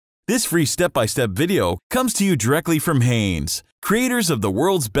This free step-by-step video comes to you directly from Haynes, creators of the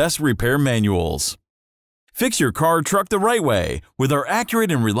world's best repair manuals. Fix your car or truck the right way with our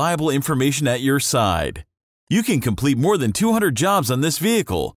accurate and reliable information at your side. You can complete more than 200 jobs on this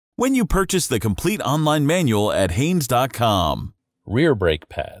vehicle when you purchase the complete online manual at Haynes.com. Rear brake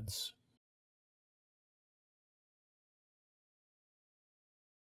pads.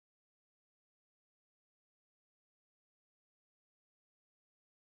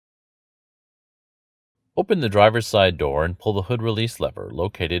 Open the driver's side door and pull the hood release lever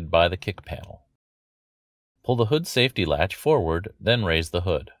located by the kick panel. Pull the hood safety latch forward, then raise the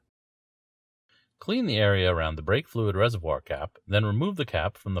hood. Clean the area around the brake fluid reservoir cap, then remove the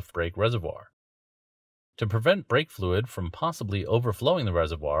cap from the brake reservoir. To prevent brake fluid from possibly overflowing the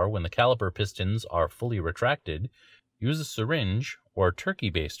reservoir when the caliper pistons are fully retracted, use a syringe or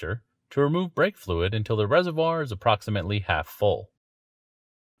turkey baster to remove brake fluid until the reservoir is approximately half full.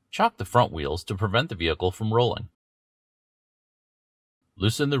 Chock the front wheels to prevent the vehicle from rolling.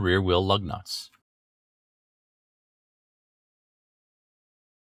 Loosen the rear wheel lug nuts.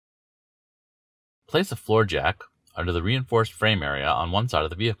 Place a floor jack under the reinforced frame area on one side of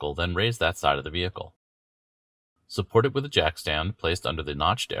the vehicle, then raise that side of the vehicle. Support it with a jack stand placed under the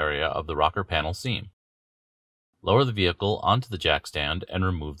notched area of the rocker panel seam. Lower the vehicle onto the jack stand and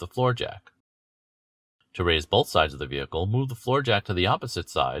remove the floor jack. To raise both sides of the vehicle, move the floor jack to the opposite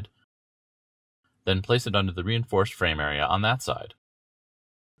side, then place it under the reinforced frame area on that side.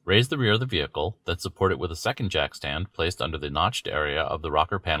 Raise the rear of the vehicle, then support it with a second jack stand placed under the notched area of the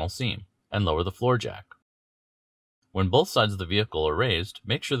rocker panel seam, and lower the floor jack. When both sides of the vehicle are raised,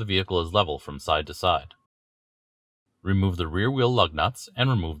 make sure the vehicle is level from side to side. Remove the rear wheel lug nuts and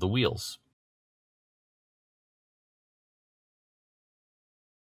remove the wheels.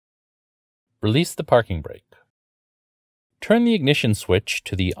 Release the parking brake. Turn the ignition switch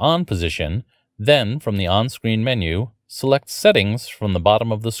to the on position, then from the on-screen menu, select Settings from the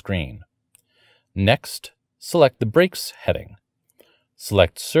bottom of the screen. Next, select the Brakes heading.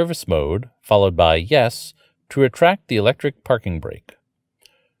 Select Service Mode, followed by Yes, to retract the electric parking brake.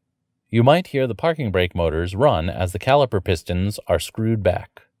 You might hear the parking brake motors run as the caliper pistons are screwed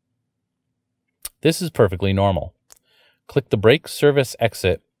back. This is perfectly normal. Click the Brake Service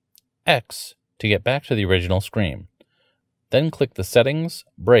Exit X to get back to the original screen. Then click the Settings,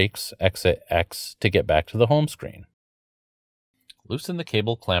 Brakes, Exit X to get back to the home screen. Loosen the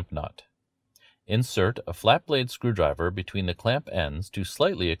cable clamp nut. Insert a flat blade screwdriver between the clamp ends to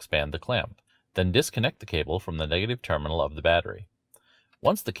slightly expand the clamp, then disconnect the cable from the negative terminal of the battery.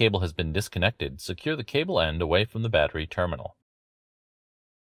 Once the cable has been disconnected, secure the cable end away from the battery terminal.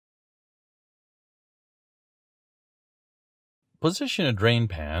 Position a drain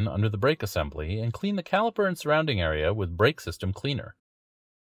pan under the brake assembly and clean the caliper and surrounding area with brake system cleaner.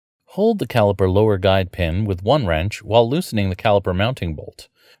 Hold the caliper lower guide pin with one wrench while loosening the caliper mounting bolt.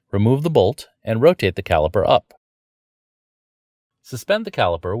 Remove the bolt and rotate the caliper up. Suspend the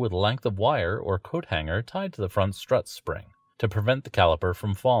caliper with a length of wire or coat hanger tied to the front strut spring to prevent the caliper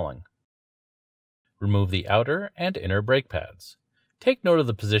from falling. Remove the outer and inner brake pads. Take note of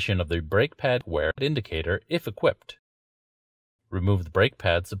the position of the brake pad wear indicator if equipped. Remove the brake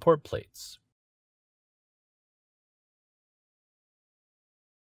pad support plates.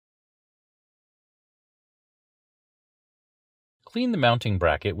 Clean the mounting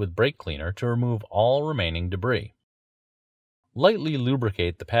bracket with brake cleaner to remove all remaining debris. Lightly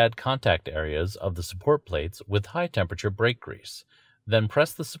lubricate the pad contact areas of the support plates with high-temperature brake grease, then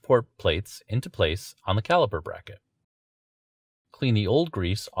press the support plates into place on the caliper bracket. Clean the old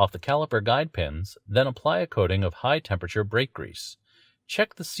grease off the caliper guide pins, then apply a coating of high-temperature brake grease.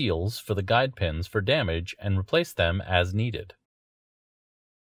 Check the seals for the guide pins for damage and replace them as needed.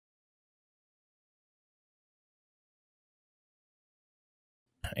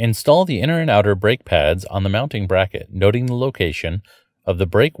 Install the inner and outer brake pads on the mounting bracket, noting the location of the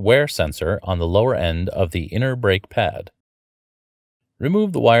brake wear sensor on the lower end of the inner brake pad.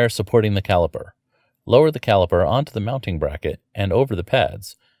 Remove the wire supporting the caliper. Lower the caliper onto the mounting bracket and over the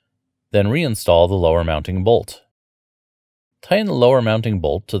pads, then reinstall the lower mounting bolt. Tighten the lower mounting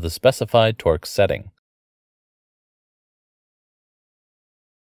bolt to the specified torque setting.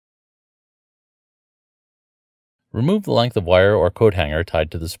 Remove the length of wire or coat hanger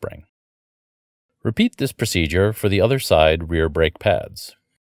tied to the spring. Repeat this procedure for the other side rear brake pads.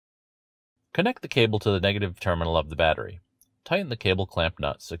 Connect the cable to the negative terminal of the battery. Tighten the cable clamp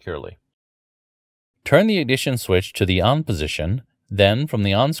nut securely. Turn the ignition switch to the on position, then from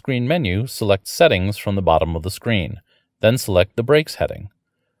the on-screen menu, select Settings from the bottom of the screen, then select the Brakes heading.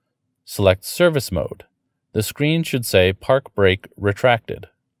 Select Service Mode. The screen should say Park Brake Retracted.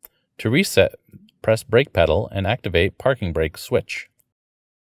 To reset, press brake pedal and activate parking brake switch.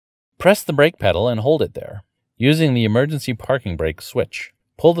 Press the brake pedal and hold it there. Using the emergency parking brake switch,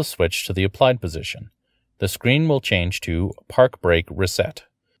 pull the switch to the applied position. The screen will change to Park Brake Reset.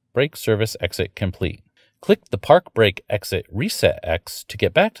 Brake Service Exit Complete. Click the Park Brake Exit Reset X to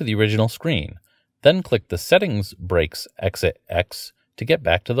get back to the original screen. Then click the Settings Brakes Exit X to get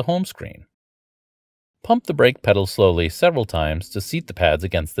back to the home screen. Pump the brake pedal slowly several times to seat the pads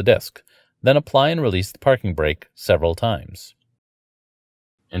against the disc. Then apply and release the parking brake several times.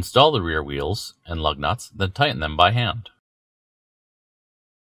 Install the rear wheels and lug nuts, then tighten them by hand.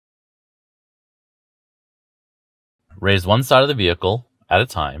 Raise one side of the vehicle at a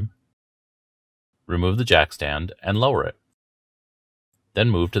time. Remove the jack stand and lower it. Then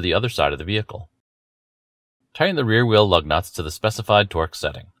move to the other side of the vehicle. Tighten the rear wheel lug nuts to the specified torque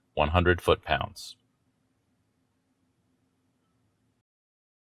setting, 100 foot-pounds.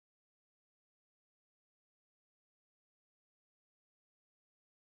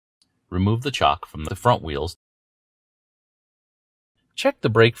 Remove the chock from the front wheels. Check the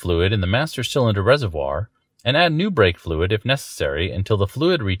brake fluid in the master cylinder reservoir and add new brake fluid if necessary until the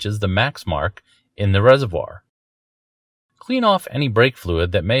fluid reaches the max mark in the reservoir. Clean off any brake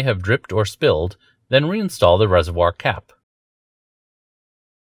fluid that may have dripped or spilled, then reinstall the reservoir cap.